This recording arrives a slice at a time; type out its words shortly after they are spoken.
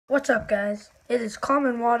What's up, guys? It is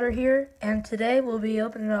Common Water here, and today we'll be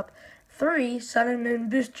opening up 3 Sun and Moon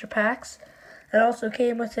booster packs. It also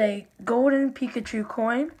came with a golden Pikachu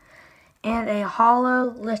coin and a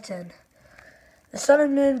hollow Litten. The Sun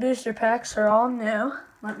and Moon booster packs are all new.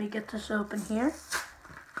 Let me get this open here.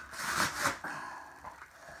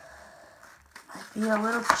 Might be a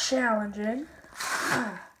little challenging. So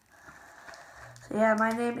yeah,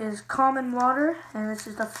 my name is Common Water, and this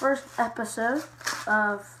is the first episode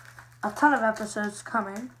of a ton of episodes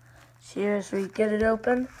coming. So here's where you get it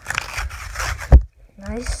open.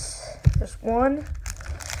 Nice. There's 1,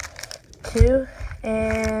 2,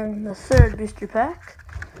 and the 3rd booster pack.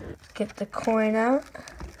 Let's get the coin out.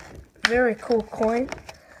 Very cool coin.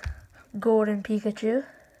 Golden Pikachu.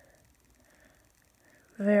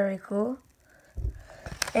 Very cool.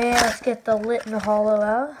 And let's get the Litten Hollow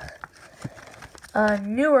out. A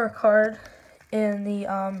newer card in the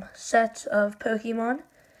sets of Pokemon.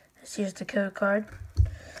 Here's the code card.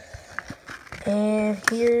 And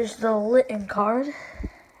here's the Litten card.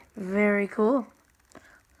 Very cool.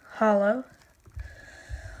 Hollow.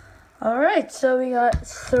 Alright, so we got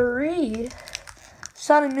 3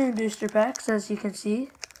 Sun and Moon booster packs, as you can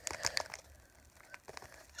see.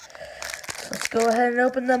 So let's go ahead and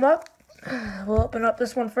open them up. We'll open up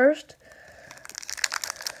this one first.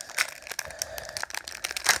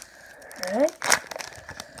 Alright.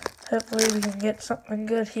 Hopefully we can get something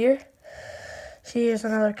good here. See, here's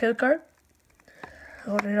another code card.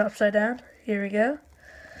 Holding it upside down. Here we go.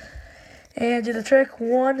 And do the trick.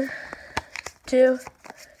 1, 2,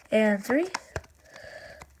 and 3.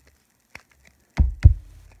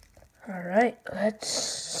 Alright, let's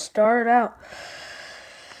start out.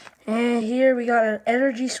 And here we got an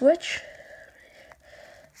energy switch.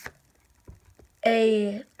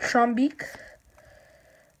 A Trumbeak.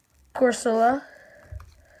 Corsola.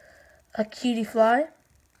 A Cutiefly,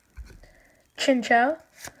 Chinchou,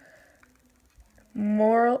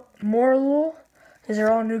 Morelull. These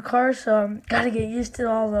are all new cards, so I'm gotta get used to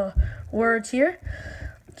all the words here.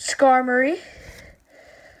 Skarmory,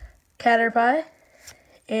 Caterpie,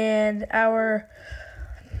 and our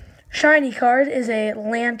shiny card is a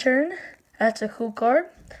Lantern. That's a cool card.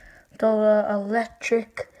 With all the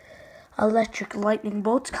electric lightning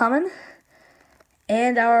bolts coming.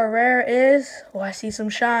 And our rare is, I see some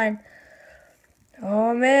shine.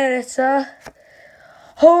 Oh man,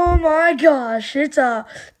 oh my gosh, it's a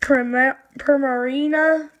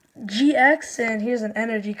Primarina GX, and here's an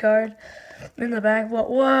energy card in the back.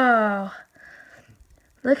 But wow,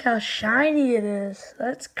 look how shiny it is.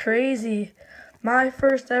 That's crazy. My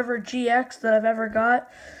first ever GX that I've ever got.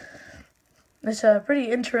 It's a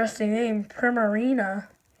pretty interesting name, Primarina.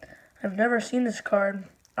 I've never seen this card.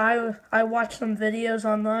 I watched some videos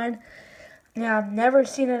online. Yeah, I've never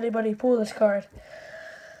seen anybody pull this card.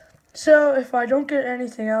 So if I don't get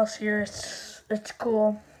anything else here, it's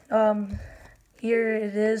cool. Here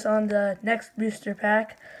it is on the next booster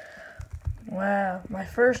pack. Wow, my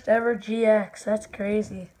first ever GX. That's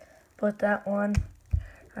crazy. Put that one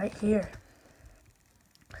right here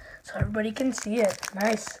so everybody can see it.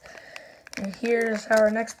 Nice. And here's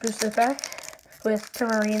our next booster pack with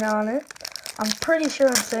Primarina on it. I'm pretty sure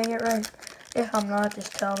I'm saying it right. If I'm not,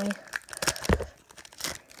 just tell me.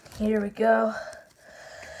 Here we go.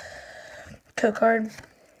 Code card.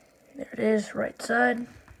 There it is, right side.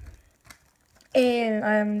 And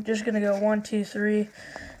I'm just going to go 1, 2, 3,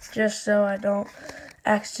 just so I don't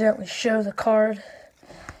accidentally show the card.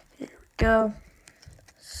 Here we go.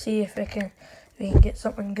 See if we can get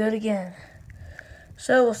something good again.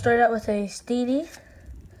 So we'll start out with a Steenie,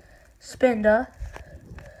 Spinda,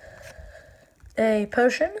 a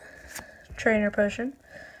Potion, Trainer Potion,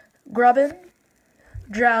 Grubbin,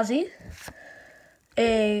 Drowsy,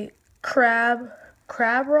 a Crabrawler,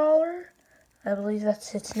 I believe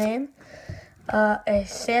that's its name, a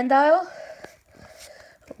Sandile,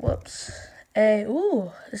 this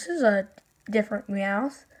is a different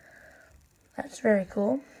Meowth. That's very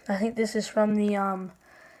cool. I think this is from the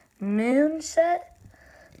Moon set,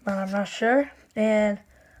 but I'm not sure. And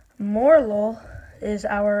Morelull is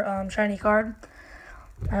our shiny card.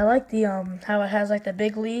 I like the how it has like the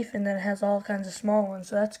big leaf and then it has all kinds of small ones,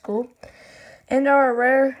 so that's cool. And our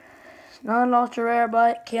rare, not an ultra rare,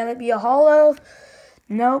 but can it be a hollow?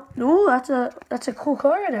 Nope. Ooh, that's a cool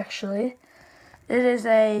card actually. It is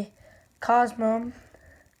a Cosmome.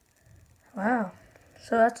 Wow.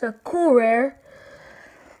 So that's a cool rare.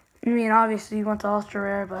 I mean, obviously you want the ultra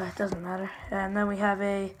rare, but it doesn't matter. And then we have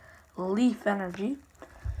a Leaf Energy.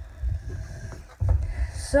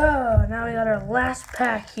 So, now we got our last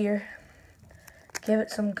pack here. Give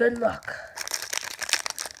it some good luck.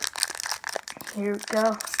 Here we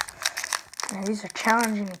go. Man, these are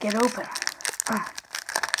challenging to get open.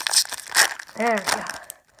 There we go.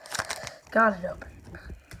 Got it open.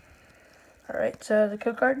 Alright, so the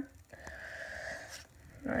code card.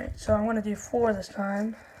 Alright, so I'm going to do 4 this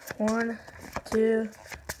time. 1, 2,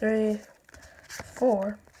 3,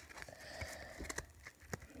 4.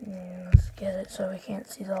 And let's get it so we can't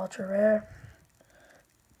see the ultra rare.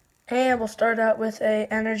 And we'll start out with a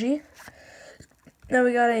energy. Then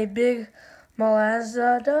we got a big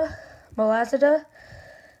Malazada.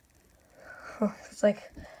 It's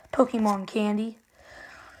like Pokemon candy.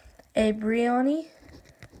 A Brioni.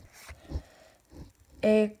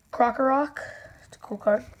 A Krokorok. It's a cool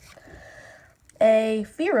card. A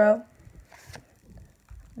Fearow.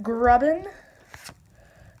 Grubbin.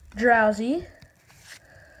 Drowsy.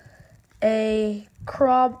 A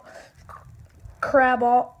Crabrawler.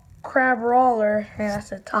 Yeah,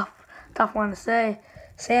 that's a tough one to say.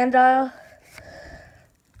 Sandile.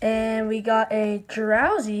 And we got a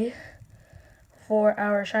Drowsy for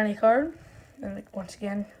our shiny card. And once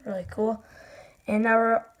again, really cool. And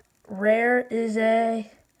our rare is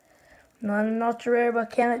not an ultra rare, but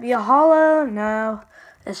can it be a holo? No,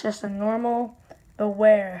 it's just a normal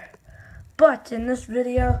Beware. But in this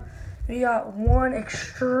video, we got one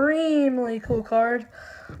extremely cool card,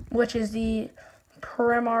 which is the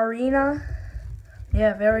Primarina.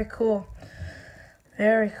 Yeah, very cool.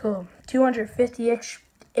 Very cool. 250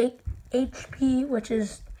 HP, which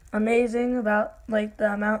is amazing, about like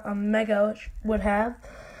the amount a Mega would have.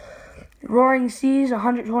 Roaring Seas,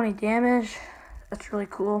 120 damage. That's really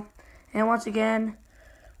cool. And once again,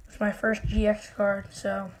 it's my first GX card,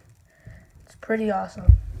 so it's pretty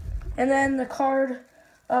awesome. And then the card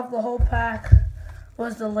of the whole pack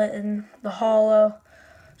was the Litten, the holo.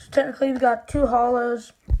 So technically we got 2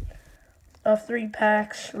 holos of 3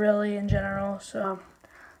 packs, really, in general. So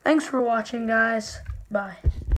thanks for watching, guys. Bye.